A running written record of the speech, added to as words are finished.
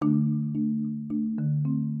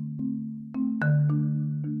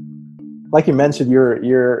like you mentioned,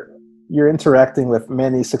 you're interacting with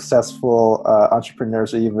many successful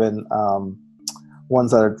entrepreneurs, or even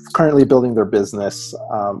ones that are currently building their business.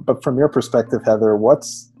 But from your perspective, Heather, what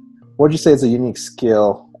would you say is a unique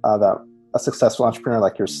skill that a successful entrepreneur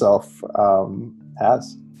like yourself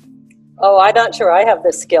has? Oh, I'm not sure I have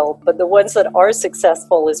this skill, but the ones that are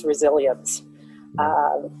successful is resilience.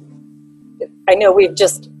 I know we've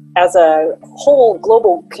just, as a whole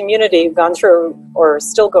global community, gone through or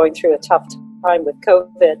still going through a tough time with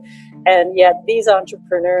COVID, and yet these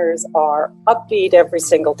entrepreneurs are upbeat every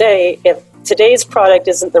single day. If today's product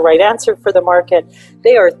isn't the right answer for the market,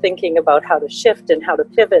 they are thinking about how to shift and how to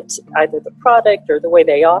pivot either the product or the way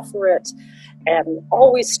they offer it, and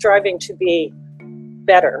always striving to be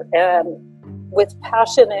better and with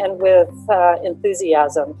passion and with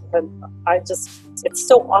enthusiasm. And it's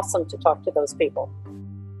so awesome to talk to those people.